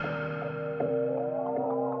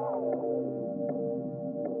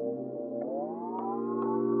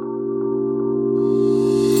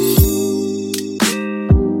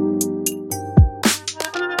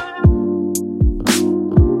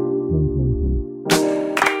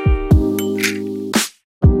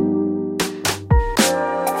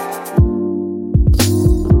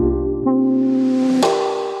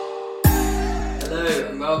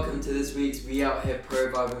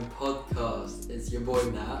It's your boy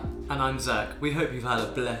Nat. And I'm Zach. We hope you've had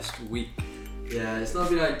a blessed week. Yeah, it's not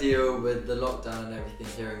been ideal with the lockdown and everything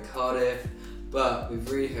here in Cardiff, but we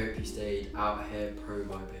really hope you stayed out here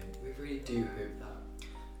pro-vibing. We really do hope that.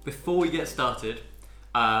 Before we get started,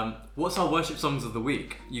 what's our worship songs of the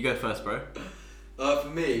week? You go first, bro. For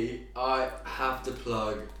me, I have to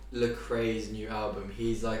plug Lecrae's new album.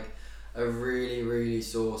 He's like a really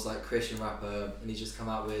source Christian rapper, and he's just come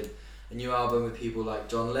out with a new album with people like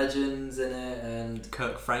John Legend's in it and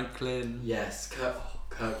Kirk Franklin. Yes,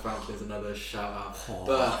 Kirk Franklin's another shout out.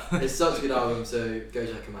 But it's such a good album, so go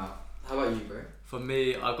check him out. How about you, bro? For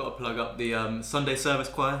me, I've got to plug up the Sunday Service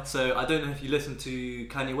Choir. So I don't know if you listen to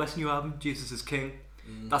Kanye West's new album, Jesus is King.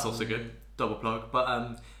 That's also good. Double plug.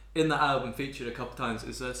 But in that album, featured a couple times,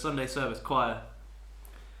 is a Sunday Service Choir.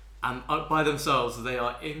 And by themselves, they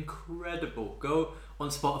are incredible. Go on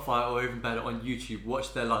Spotify or even better on YouTube,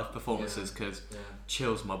 watch their live performances because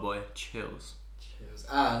chills, my boy, chills.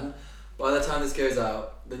 And by the time this goes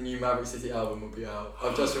out, the new Maverick City album will be out.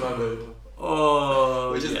 I've just remembered.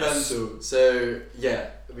 Which is mental. So yeah,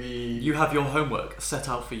 you have your homework set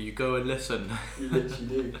out for you. Go and listen. You literally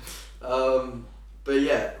do. But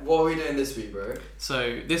yeah, what are we doing this week, bro?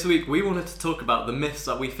 So this week we wanted to talk about the myths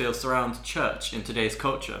that we feel surround church in today's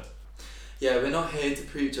culture. Yeah, we're not here to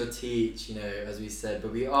preach or teach, as we said,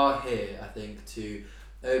 but we are here, I think, to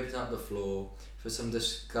open up the floor for some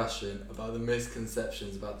discussion about the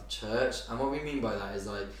misconceptions about the church. And what we mean by that is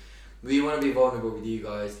we want to be vulnerable with you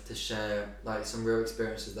guys to share some real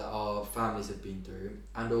experiences that our families have been through,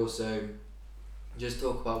 and also just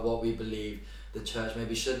talk about what we believe the church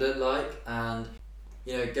maybe should look like. And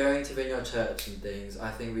going to Vineyard Church and things, I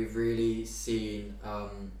think we've really seen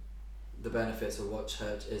the benefits of what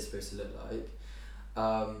church is supposed to look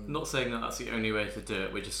like. Not saying that that's the only way to do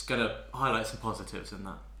it, we're just going to highlight some positives in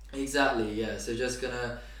that. Exactly, yeah. So just going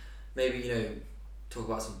to maybe, talk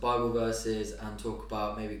about some Bible verses and talk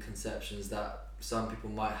about maybe conceptions that some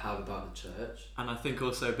people might have about the church. And I think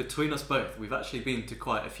also between us both, we've actually been to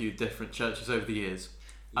quite a few different churches over the years.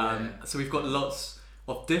 So we've got lots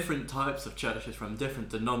of different types of churches from different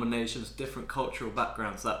denominations, different cultural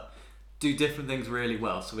backgrounds that do different things really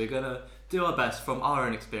well. So we're going to do our best from our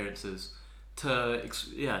own experiences to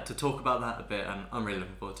talk about that a bit, and I'm really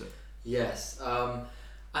looking forward to it. Yes.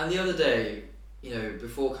 And the other day,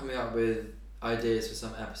 before coming up with ideas for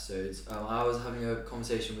some episodes, I was having a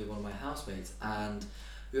conversation with one of my housemates, and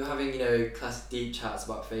we were having, classic deep chats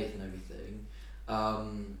about faith and everything.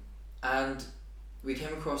 And we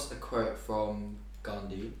came across a quote from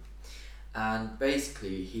Gandhi. And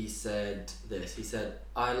basically he said this. He said,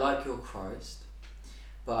 "I like your Christ,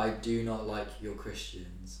 but I do not like your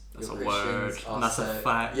Christians." That's your a Christians word, and that's a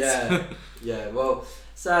fact. Yeah, well,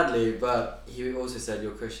 sadly, but he also said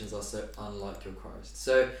your Christians are so unlike your Christ.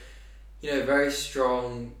 So, very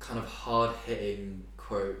strong, kind of hard-hitting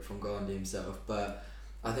quote from Gandhi himself, but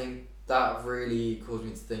I think that really caused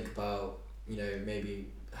me to think about, maybe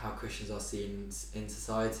how Christians are seen in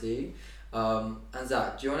society. And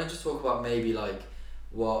Zach, do you want to just talk about maybe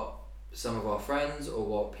what some of our friends or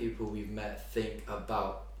what people we've met think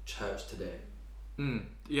about church today?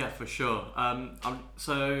 Yeah, for sure.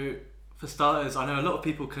 So for starters, I know a lot of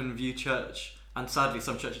people can view church, and sadly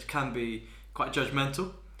some churches can be quite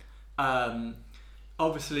judgmental.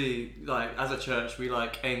 Obviously, as a church, we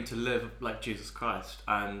aim to live like Jesus Christ,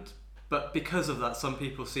 but because of that, some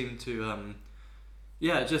people seem to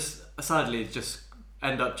just sadly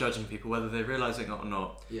end up judging people whether they're realizing it or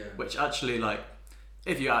not. Yeah. Which actually,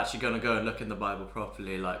 if you're actually going to go and look in the Bible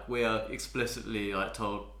properly, we are explicitly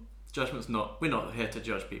told we're not here to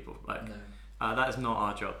judge people. No. That is not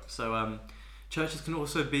our job. So churches can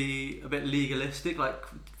also be a bit legalistic,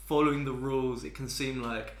 following the rules. It can seem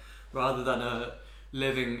rather than a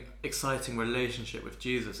living, exciting relationship with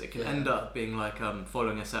Jesus, it can end up being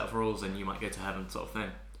following a set of rules and you might go to heaven sort of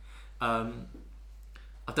thing.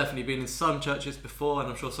 I've definitely been in some churches before, and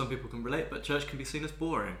I'm sure some people can relate, but church can be seen as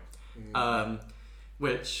boring.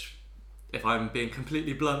 Which, if I'm being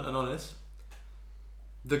completely blunt and honest,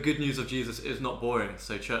 the good news of Jesus is not boring,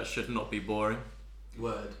 so church should not be boring.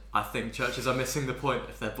 Word. I think churches are missing the point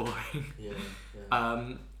if they're boring. Yeah.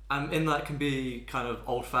 And in that can be kind of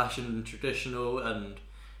old-fashioned and traditional, and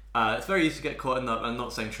It's very easy to get caught in that. I'm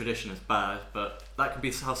not saying tradition is bad, but that can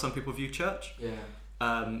be how some people view church.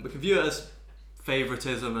 Yeah. We can view it as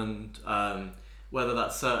favoritism, and whether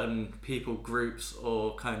that's certain people groups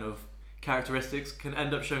or kind of characteristics can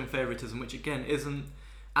end up showing favoritism, which again isn't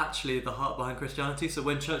actually the heart behind Christianity. So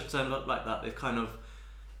when churches end up like that, they've kind of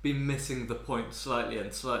been missing the point slightly,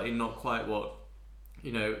 and slightly not quite what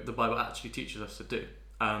the Bible actually teaches us to do.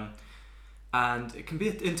 And it can be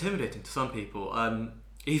intimidating to some people.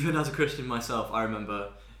 Even as a Christian myself, I remember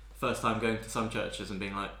first time going to some churches and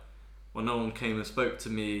being like, well, no one came and spoke to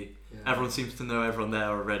me. Yeah. Everyone seems to know everyone there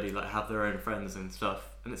already, like have their own friends and stuff.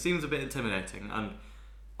 And it seems a bit intimidating. And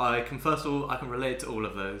I can relate to all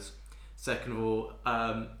of those. Second of all,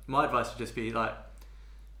 my advice would just be like,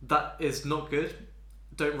 that is not good.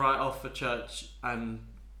 Don't write off a church, and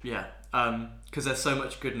because there's so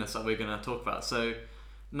much goodness that we're going to talk about. So,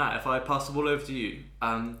 Nat, if I pass the ball over to you,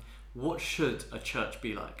 what should a church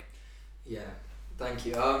be like? Yeah, thank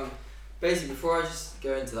you. Basically, before I just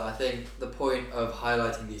go into that, I think the point of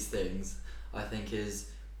highlighting these things, I think,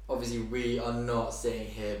 is obviously we are not sitting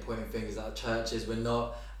here pointing fingers at churches. We're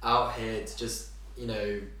not out here to just,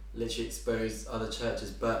 literally expose other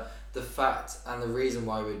churches. But the fact and the reason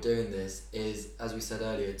why we're doing this is, as we said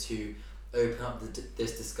earlier, to open up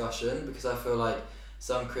this discussion, because I feel like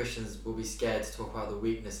some Christians will be scared to talk about the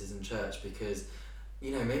weaknesses in church because,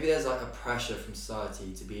 maybe there's like a pressure from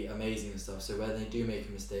society to be amazing and stuff. So when they do make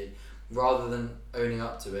a mistake, rather than owning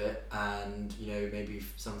up to it and, maybe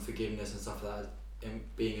some forgiveness and stuff like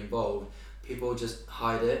that being involved, people just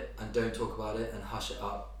hide it and don't talk about it and hush it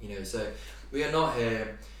up, So we are not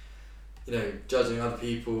here, judging other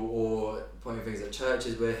people or pointing things at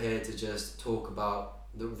churches. We're here to just talk about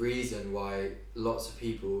the reason why lots of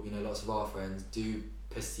people, lots of our friends do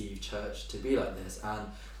perceive church to be like this. And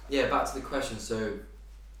yeah, back to the question. So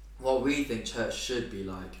what we think church should be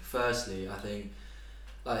like. Firstly, I think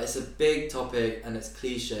it's a big topic and it's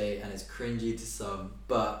cliche and it's cringy to some,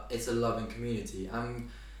 but it's a loving community. And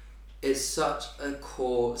it's such a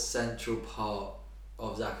core central part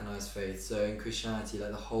of Zach and I's faith. So in Christianity,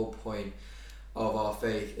 the whole point of our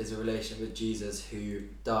faith is a relationship with Jesus, who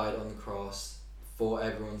died on the cross for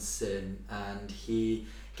everyone's sin, and he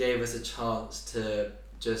gave us a chance to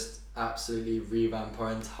just absolutely revamp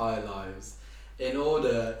our entire lives in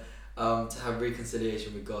order to have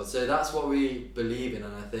reconciliation with God. So that's what we believe in,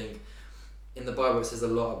 and I think in the Bible it says a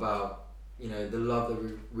lot about the love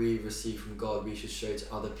that we receive from God we should show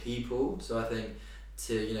to other people. So I think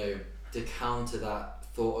to counter that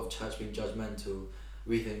thought of church being judgmental,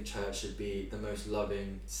 we think church should be the most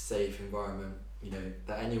loving, safe environment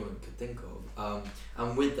that anyone could think of,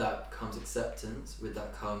 and with that comes acceptance. With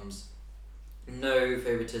that comes no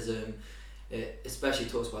favoritism. It especially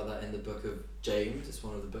talks about that in the book of James. It's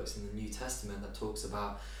one of the books in the New Testament that talks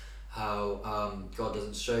about how God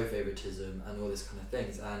doesn't show favoritism and all this kind of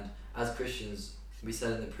things. And as Christians, we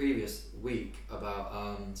said in the previous week about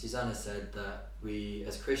Susanna said that we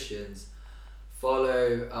as Christians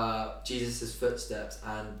follow Jesus' footsteps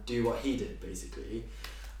and do what he did, basically.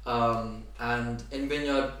 And in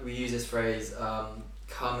Vineyard we use this phrase,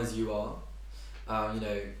 come as you are,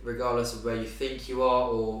 regardless of where you think you are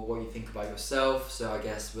or what you think about yourself. So I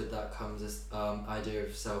guess with that comes this idea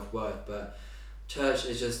of self-worth. But church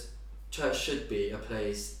should be a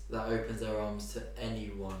place that opens their arms to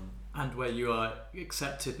anyone, and where you are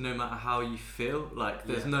accepted no matter how you feel.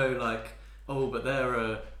 There's no but they're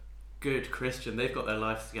a good Christian, they've got their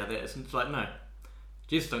life together. It's no,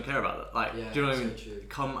 Jesus don't care about that. Do you know what I mean? True.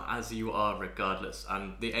 Come as you are regardless.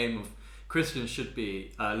 And the aim of Christians should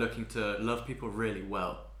be looking to love people really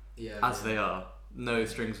well, they are. No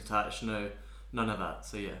strings attached, none of that.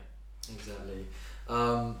 So yeah. Exactly.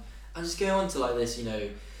 And just going on to this,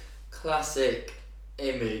 classic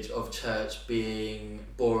image of church being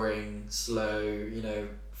boring, slow,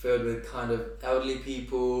 filled with kind of elderly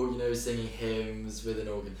people, singing hymns with an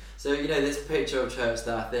organ. So, this picture of church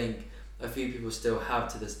that I think a few people still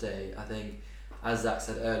have to this day. I think, as Zach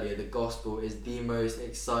said earlier, the gospel is the most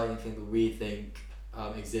exciting thing that we think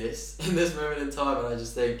exists in this moment in time. And I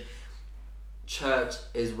just think church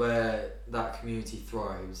is where that community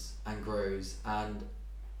thrives and grows. And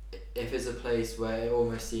if it's a place where it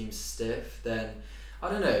almost seems stiff, then I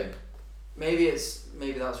don't know, maybe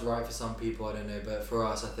that's right for some people, I don't know, but for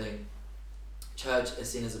us I think church is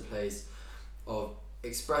seen as a place of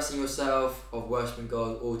expressing yourself, of worshipping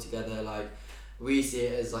God all together. We see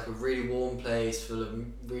it as a really warm place full of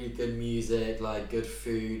really good music, good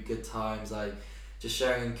food, good times, just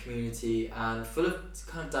sharing in community, and full of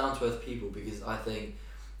kind of down to earth people, because I think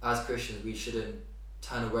as Christians we shouldn't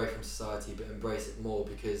turn away from society but embrace it more,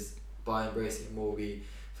 because by embracing it more we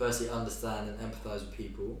firstly understand and empathise with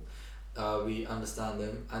people. We understand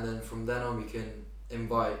them, and then from then on we can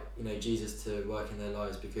invite Jesus to work in their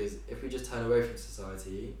lives, because if we just turn away from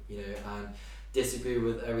society and disagree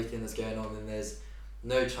with everything that's going on, then there's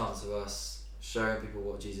no chance of us showing people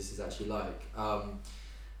what Jesus is actually like.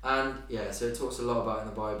 And yeah, so it talks a lot about in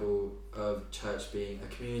the Bible of church being a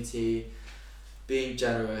community, being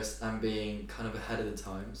generous, and being kind of ahead of the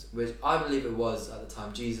times, which I believe it was at the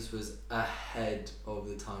time. Jesus was ahead of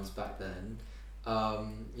the times back then.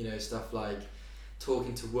 Stuff like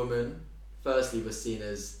talking to women, firstly, was seen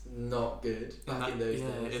as not good back in those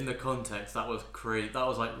days. In the context, that was crazy. That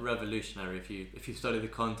was like revolutionary. If you study the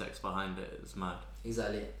context behind it, it's mad.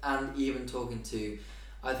 Exactly, and even talking to,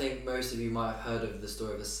 I think most of you might have heard of the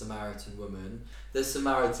story of the Samaritan woman. The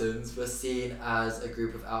Samaritans were seen as a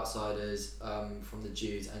group of outsiders from the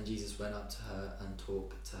Jews, and Jesus went up to her and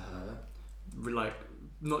talked to her. Like,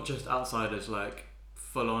 not just outsiders, like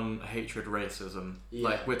full-on hatred, racism. Yeah,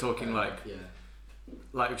 like we're talking like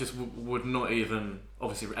just would not even,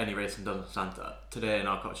 obviously any racism doesn't stand today in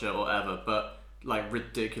our culture or ever, but like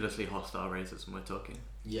ridiculously hostile racism we're talking.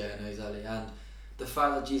 Yeah, no, exactly. And the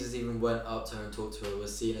fact that Jesus even went up to her and talked to her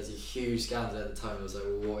was seen as a huge scandal at the time. It was like,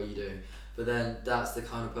 well, what are you doing? But then that's the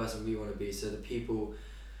kind of person we want to be. So the people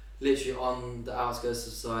literally on the outskirts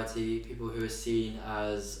of society, people who are seen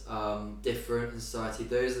as different in society,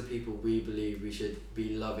 those are the people we believe we should be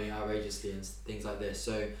loving outrageously and things like this.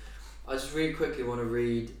 So I just really quickly want to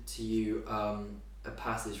read to you a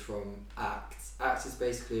passage from Acts. Acts is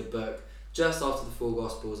basically a book just after the four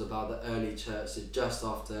Gospels about the early church, so just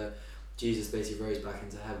after Jesus basically rose back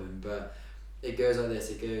into heaven. But it goes like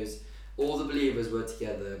this. It goes, all the believers were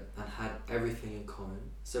together and had everything in common.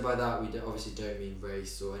 So by that we obviously don't mean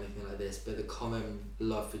race or anything like this, but the common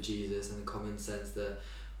love for Jesus and the common sense that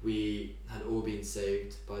we had all been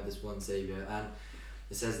saved by this one Saviour. And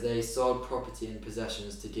it says they sold property and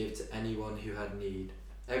possessions to give to anyone who had need.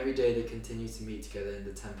 Every day they continued to meet together in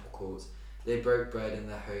the temple courts. They broke bread in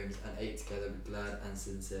their homes and ate together with glad and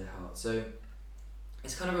sincere hearts. So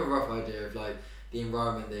it's kind of a rough idea of like the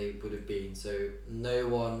environment they would have been. So no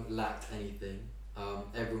one lacked anything.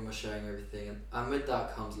 Everyone was sharing everything, and with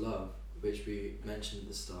that comes love, which we mentioned at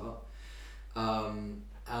the start.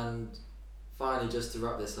 And finally, just to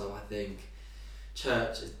wrap this up, I think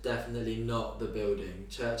church is definitely not the building.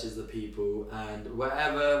 Church is the people, and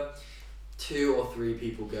wherever 2 or 3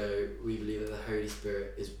 people go, we believe that the Holy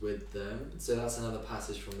Spirit is with them. So that's another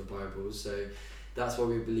passage from the Bible. So that's what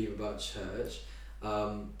we believe about church.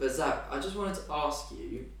 But Zach, I just wanted to ask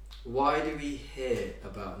you, why do we hear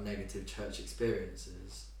about negative church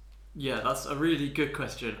experiences? Yeah, that's a really good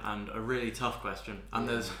question and a really tough question. And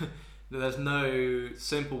there's no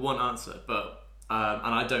simple one answer, but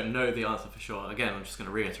and I don't know the answer for sure. Again, I'm just going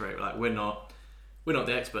to reiterate, like we're not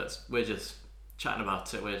the experts. We're just chatting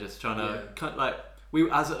about it. We're just trying to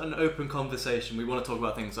we, as an open conversation, we want to talk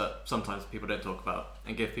about things that sometimes people don't talk about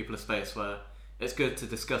and give people a space where it's good to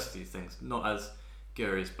discuss these things, not as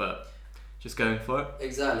gurus, but just going for it.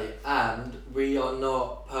 Exactly, and we are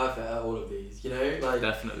not perfect at all of these, like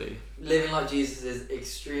definitely living like Jesus is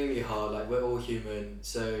extremely hard. Like we're all human,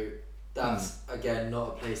 so that's again not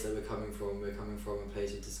a place that we're coming from. We're coming from a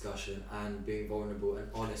place of discussion and being vulnerable and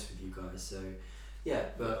honest with you guys. So yeah,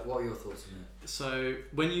 but what are your thoughts on it? So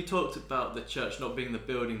when you talked about the church not being the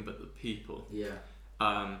building but the people,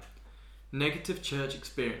 negative church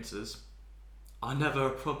experiences are never a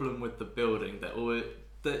problem with the building. They're always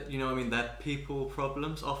they're people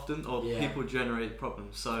problems often, or people generate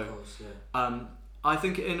problems. So, of course, I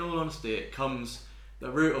think in all honesty,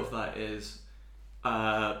 the root of that is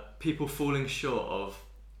people falling short of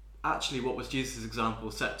actually what was Jesus'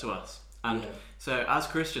 example set to us. And so as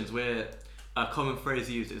Christians, a common phrase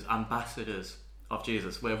used is ambassadors of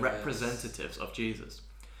Jesus. We're representatives of Jesus.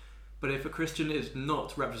 But if a Christian is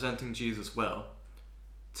not representing Jesus well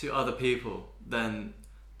to other people, then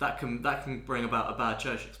that can bring about a bad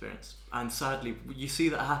church experience. And sadly, you see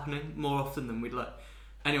that happening more often than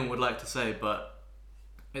anyone would like to say, but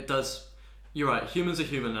it does. You're right, humans are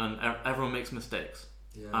human and everyone makes mistakes.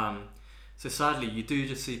 So sadly, you do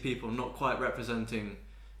just see people not quite representing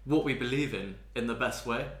what we believe in the best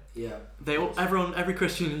way. Every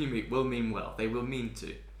Christian you meet will mean well. They will mean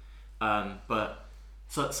to. But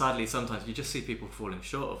sadly, sometimes you just see people falling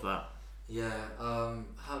short of that. Yeah,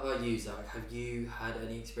 how about you, Zach? Have you had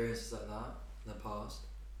any experiences like that in the past?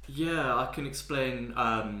 Yeah, I can explain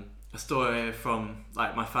a story from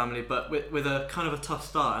like my family, but with a kind of a tough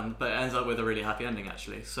start, but it ends up with a really happy ending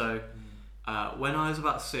actually. So when I was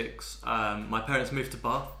about 6, my parents moved to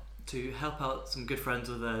Bath to help out some good friends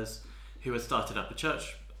of theirs who had started up a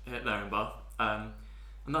church there in Bath.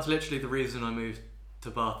 and that's literally the reason I moved to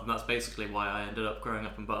Bath, and that's basically why I ended up growing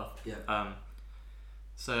up in Bath. Yeah.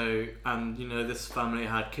 So, and you know, this family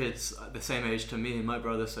had kids the same age to me and my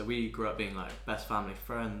brother, so we grew up being like best family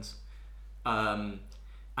friends, and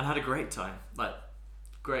had a great time, like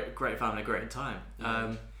great family, great time.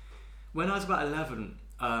 When I was about 11,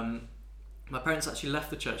 my parents actually left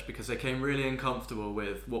the church because they became really uncomfortable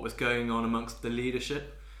with what was going on amongst the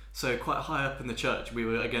leadership. So quite high up in the church, we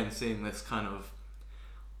were again seeing this kind of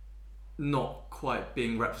not quite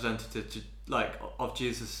being representative to, like, of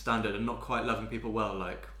Jesus' standard, and not quite loving people well,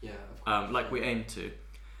 like like we aim to.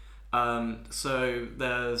 So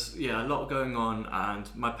there's a lot going on, and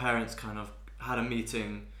my parents kind of had a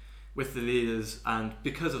meeting with the leaders, and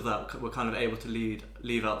because of that, we're kind of able to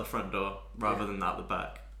leave out the front door rather than out the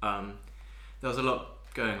back. There was a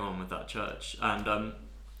lot going on with that church, and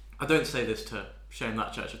I don't say this to shame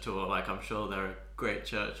that church at all. Like, I'm sure they're a great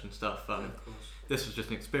church and stuff. Of course. This was just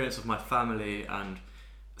an experience of my family, and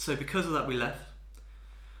so because of that, we left.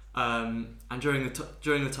 And during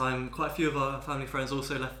the time, quite a few of our family friends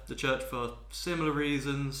also left the church for similar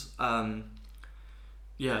reasons. A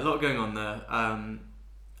lot going on there,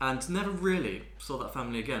 and never really saw that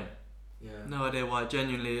family again. Yeah. No idea why.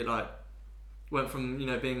 Genuinely, like, went from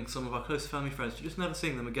being some of our closest family friends to just never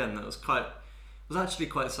seeing them again. It was actually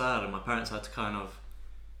quite sad, and my parents had to kind of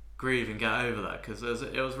grieve and get over that, because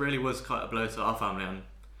it was quite a blow to our family, and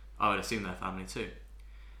I would assume their family too.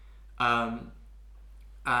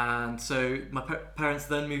 And so my parents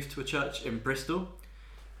then moved to a church in Bristol,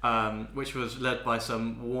 which was led by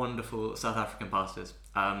some wonderful South African pastors.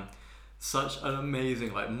 Such an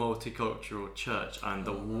amazing, like, multicultural church, and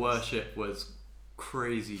the worship was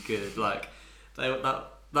crazy good. Like,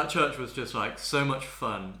 that church was just like so much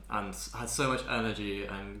fun and had so much energy,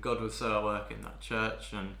 and God was so at work in that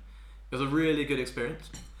church, and it was a really good experience.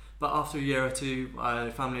 But after a year or two, my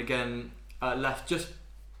family again left, just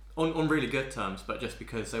on really good terms, but just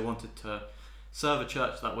because they wanted to serve a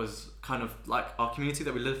church that was kind of like our community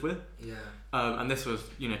that we lived with. Yeah. And this was,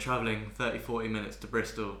 travelling 30-40 minutes to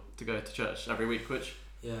Bristol to go to church every week, which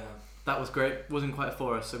that was great. Wasn't quite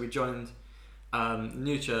for us, so we joined a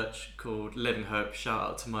new church called Living Hope. Shout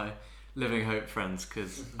out to my Living Hope friends,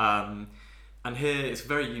 because and here it's a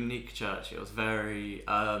very unique church. It was very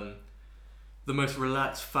the most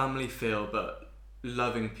relaxed, family feel but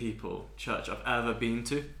loving people church I've ever been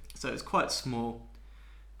to. So it's quite small,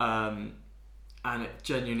 and it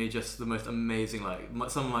genuinely just the most amazing. Like,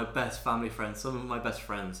 some of my best family friends, some of my best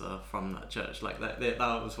friends are from that church. Like, that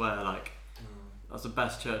was where, like, that was the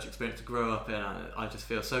best church experience to grow up in, and I just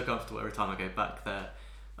feel so comfortable every time I go back there.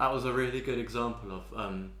 That was a really good example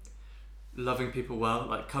of loving people well.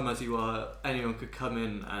 Like, come as you are, anyone could come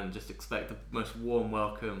in and just expect the most warm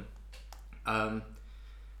welcome.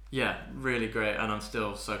 Really great, and I'm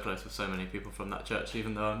still so close with so many people from that church,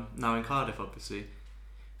 even though I'm now in Cardiff, obviously.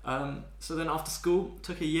 So then after school,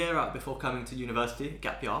 took a year out before coming to university,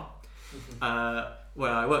 gap year,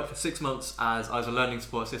 where I worked for 6 months as I was a learning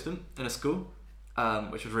support assistant in a school,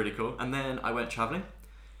 which was really cool. And then I went travelling,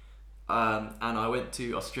 and I went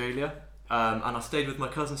to Australia, and I stayed with my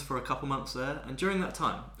cousins for a couple months there. And during that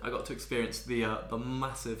time, I got to experience the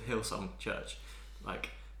massive Hillsong Church, like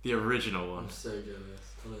the original one. I'm so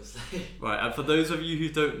jealous, honestly. Right, and for those of you who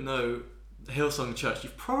don't know Hillsong Church,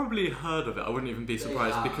 you've probably heard of it. I wouldn't even be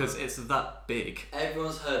surprised because it's that big.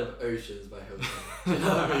 Everyone's heard of Oceans by Hillsong. Do you know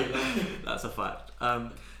what I mean? Like, that's a fact.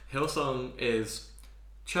 Hillsong is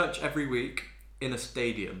church every week in a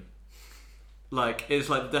stadium. Like, it's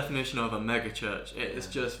like the definition of a mega church. It is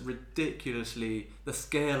just ridiculously, the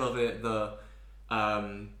scale of it,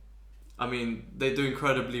 I mean, they do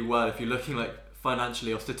incredibly well if you're looking like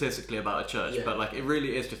financially or statistically about a church, but like, it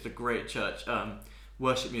really is just a great church.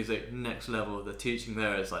 Worship music, next level. The teaching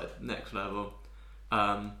there is like next level.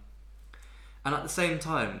 And at the same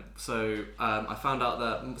time, so I found out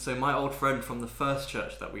that my old friend from the first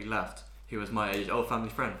church that we left, who was my age, old family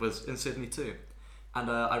friend, was in Sydney too. And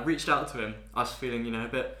I reached out to him. I was feeling, a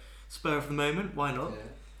bit spur of the moment. Why not?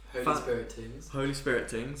 Yeah. Holy Spirit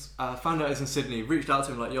things. Found out he's in Sydney. Reached out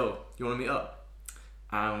to him like, yo, you want to meet up?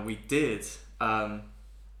 And we did.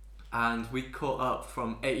 And we caught up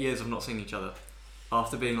from 8 years of not seeing each other.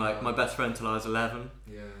 After being like my best friend till I was 11.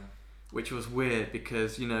 Yeah. Which was weird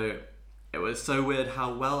because, it was so weird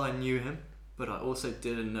how well I knew him, but I also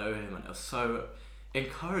didn't know him, and it was so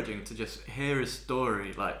encouraging to just hear his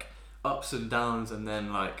story, like ups and downs, and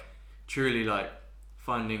then like truly like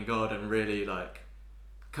finding God and really like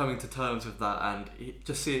coming to terms with that, and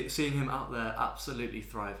just seeing him out there absolutely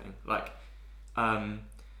thriving, like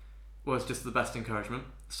was just the best encouragement.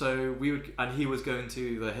 So he was going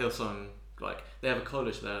to the Hillsong like they have a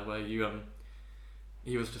college there where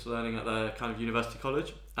he was just learning at the kind of university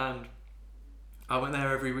college, and I went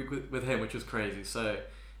there every week with him, which was crazy. So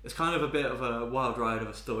it's kind of a bit of a wild ride of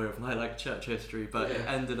a story of my like church history, but it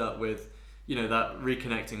ended up with, you know, that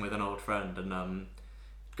reconnecting with an old friend, and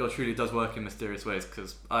God truly does work in mysterious ways,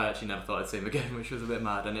 because I actually never thought I'd see him again, which was a bit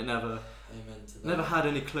mad, and it never had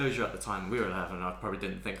any closure at the time. We were 11, and I probably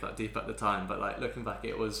didn't think that deep at the time, but like looking back,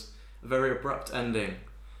 it was a very abrupt ending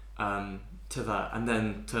to that, and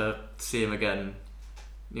then to see him again,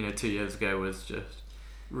 you know, 2 years ago was just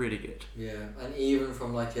really good. Yeah, and even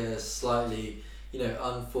from like a slightly, you know,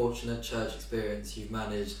 unfortunate church experience, you've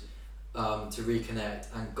managed to reconnect,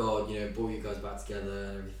 and God, you know, brought you guys back together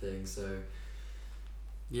and everything. So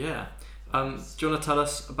yeah. Do you want to tell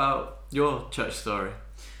us about your church story?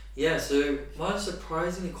 Yeah, so mine's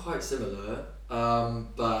surprisingly quite similar.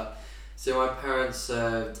 But so my parents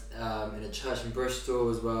served in a church in Bristol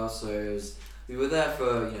as well. So we were there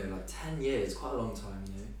for, you know, like 10 years, quite a long time,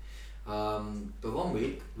 you know. But one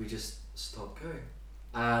week we just stopped going,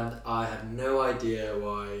 and I had no idea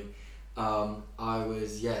why. I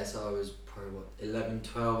was probably 11,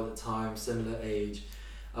 12 at the time, similar age.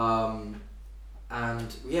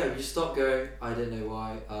 And yeah, we just stopped going. I didn't know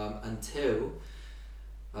why, until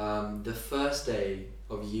the first day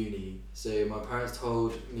of uni. So my parents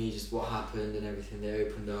told me just what happened and everything. They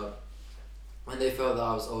opened up, and they felt that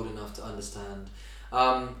I was old enough to understand.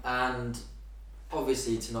 And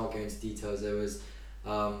obviously, to not go into details, there was,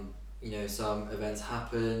 you know, some events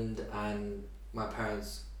happened, and my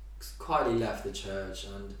parents quietly left the church.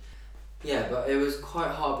 And yeah, but it was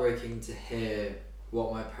quite heartbreaking to hear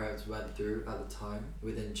what my parents went through at the time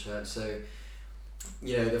within church. So,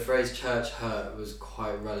 you know, the phrase church hurt was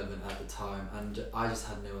quite relevant at the time, and I just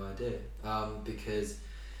had no idea, because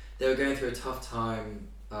they were going through a tough time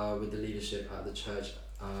with the leadership at the church,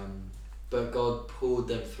 but God pulled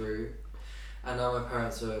them through, and now my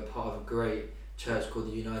parents are part of a great church called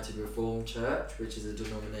the United Reformed Church, which is a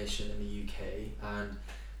denomination in the UK, and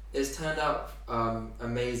it's turned out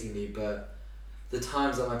amazingly, but the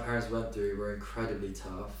times that my parents went through were incredibly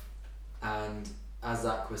tough, and as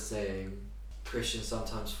Zach was saying, Christians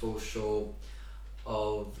sometimes fall short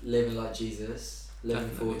of living like Jesus, living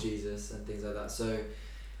for Jesus and things like that. So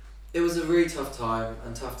it was a really tough time,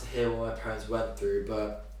 and tough to hear what my parents went through,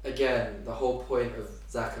 but again, the whole point of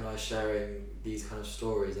Zach and I sharing these kind of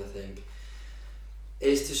stories, I think,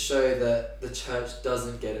 is to show that the church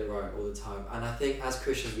doesn't get it right all the time. And I think as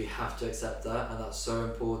Christians we have to accept that, and that's so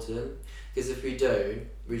important, because if we don't,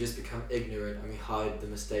 we just become ignorant and we hide the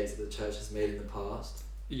mistakes that the church has made in the past.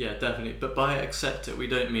 Yeah, definitely. But by accept it, we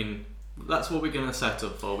don't mean that's what we're going to settle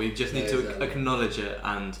for. We just need to acknowledge it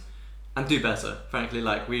and do better. Frankly,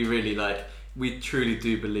 like we truly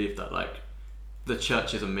do believe that like the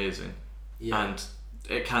church is amazing, and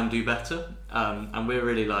it can do better. And we're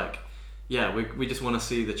really like, we just want to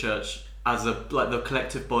see the church as the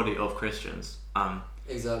collective body of Christians,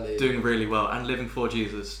 doing really well and living for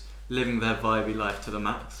Jesus, living their vibey life to the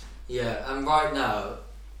max. Yeah, and right now,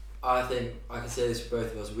 I think I can say this for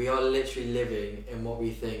both of us, we are literally living in what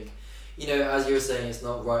we think, you know, as you were saying, it's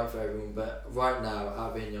not right for everyone, but right now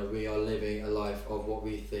at Vineyard we are living a life of what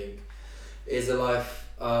we think is a life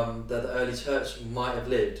that the early church might have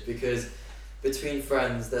lived, because between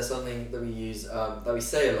friends there's something that we use, that we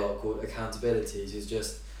say a lot, called accountability, which is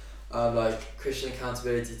just like Christian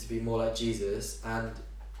accountability to be more like Jesus, and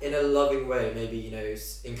in a loving way, maybe, you know,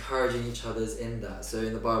 encouraging each other's in that. So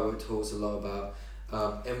in the Bible it talks a lot about,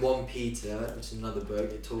 in 1 Peter, which is another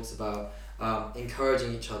book, it talks about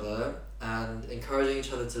encouraging each other and encouraging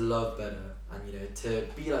each other to love better and, you know, to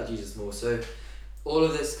be like Jesus more. So all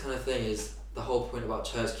of this kind of thing is the whole point about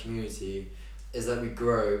church community, is that we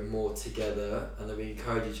grow more together and that we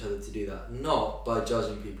encourage each other to do that, not by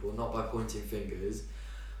judging people, not by pointing fingers,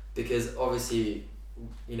 because obviously,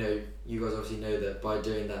 you know, you guys obviously know that by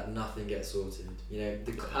doing that nothing gets sorted. You know,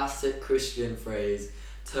 the classic Christian phrase,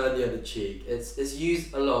 turn the other cheek, it's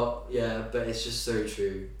used a lot, but it's just so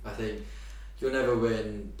true. I think you'll never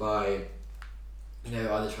win by, you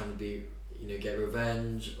know, either trying to be, you know, get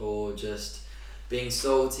revenge or just being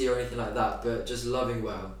salty or anything like that, but just loving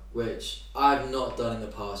well, which I've not done in the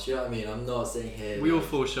past. You know what I mean? I'm not sitting here. We all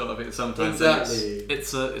fall short of it sometimes. Exactly.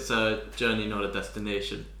 It's a journey, not a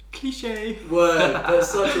destination. Cliche. Word. That's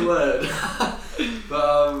such a word.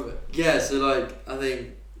 But so like I think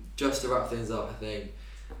just to wrap things up, I think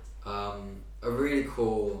a really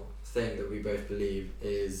cool thing that we both believe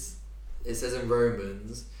is, it says in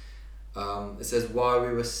Romans, it says, while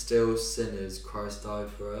we were still sinners, Christ died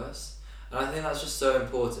for us. And I think that's just so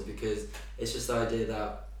important, because it's just the idea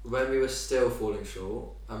that when we were still falling short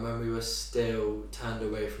and when we were still turned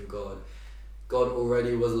away from God, God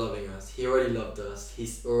already was loving us. He already loved us.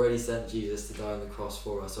 He's already sent Jesus to die on the cross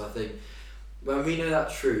for us. So I think when we know that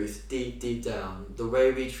truth deep down, the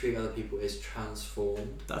way we treat other people is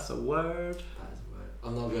transformed. That's a word. That is a word.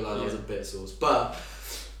 I'm not gonna lie, that was a bit sauce, but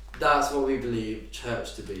that's what we believe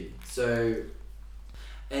church to be. So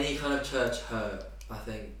any kind of church hurt, I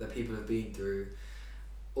think, that people have been through,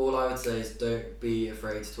 all I would say is don't be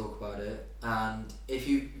afraid to talk about it. And if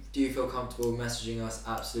you do feel comfortable messaging us,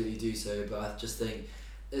 absolutely do so. But I just think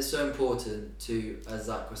it's so important to, as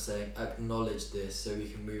Zach was saying, acknowledge this so we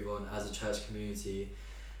can move on as a church community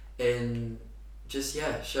in just,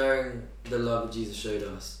 sharing the love that Jesus showed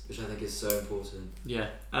us, which I think is so important. Yeah,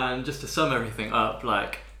 and just to sum everything up,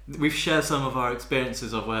 like, we've shared some of our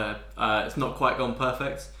experiences of where it's not quite gone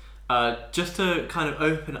perfect, just to kind of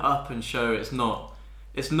open up and show it's not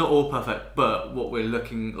all perfect, but what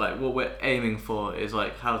we're aiming for is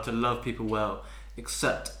like how to love people well,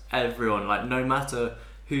 accept everyone, like no matter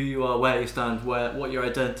who you are, where you stand, what your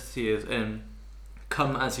identity is in,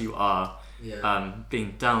 come as you are,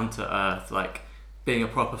 being down to earth, like being a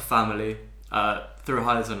proper family, through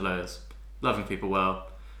highs and lows, loving people well,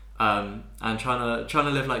 and trying to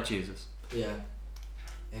live like Jesus. Yeah,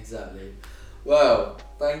 exactly. Well,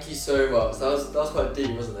 thank you so much. That was quite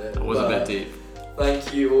deep, wasn't it? It was a bit deep.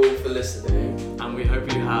 Thank you all for listening. And we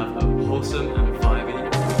hope you have a wholesome and vibey